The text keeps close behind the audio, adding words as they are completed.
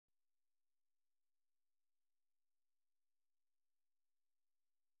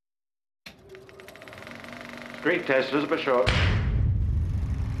Great test, Elizabeth Short.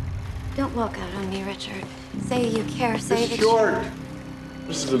 Don't walk out on me, Richard. Say you care, say that Short!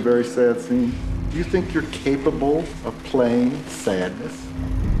 This is a very sad scene. Do you think you're capable of playing sadness?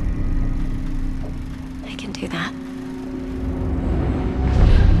 I can do that.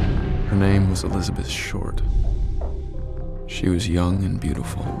 Her name was Elizabeth Short. She was young and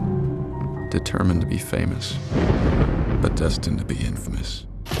beautiful, determined to be famous, but destined to be infamous.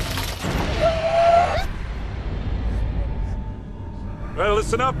 Well,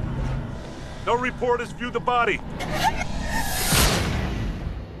 listen up. No reporters viewed the body.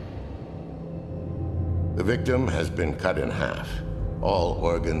 The victim has been cut in half, all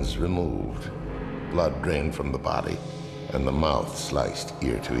organs removed, blood drained from the body, and the mouth sliced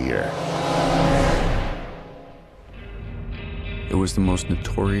ear to ear. It was the most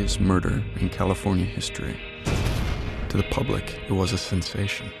notorious murder in California history. To the public, it was a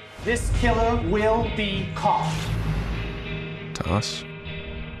sensation. This killer will be caught. To us,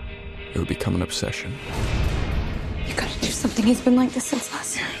 it would become an obsession. You gotta do something. He's been like this since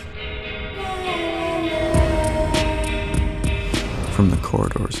last night. From the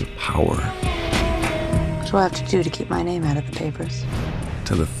corridors of power What do I have to do to keep my name out of the papers?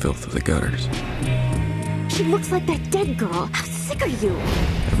 to the filth of the gutters, She looks like that dead girl. How sick are you?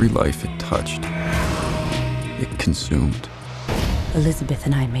 every life it touched, it consumed. Elizabeth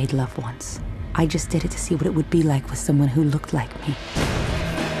and I made love once. I just did it to see what it would be like with someone who looked like me.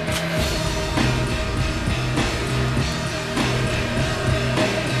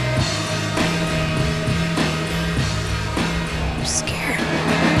 I'm scared.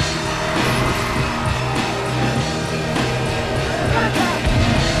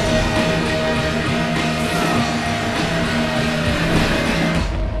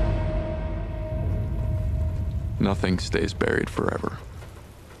 Nothing stays buried forever.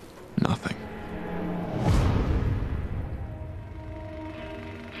 Nothing.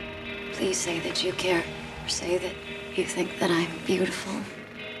 Please say that you care, or say that you think that I'm beautiful.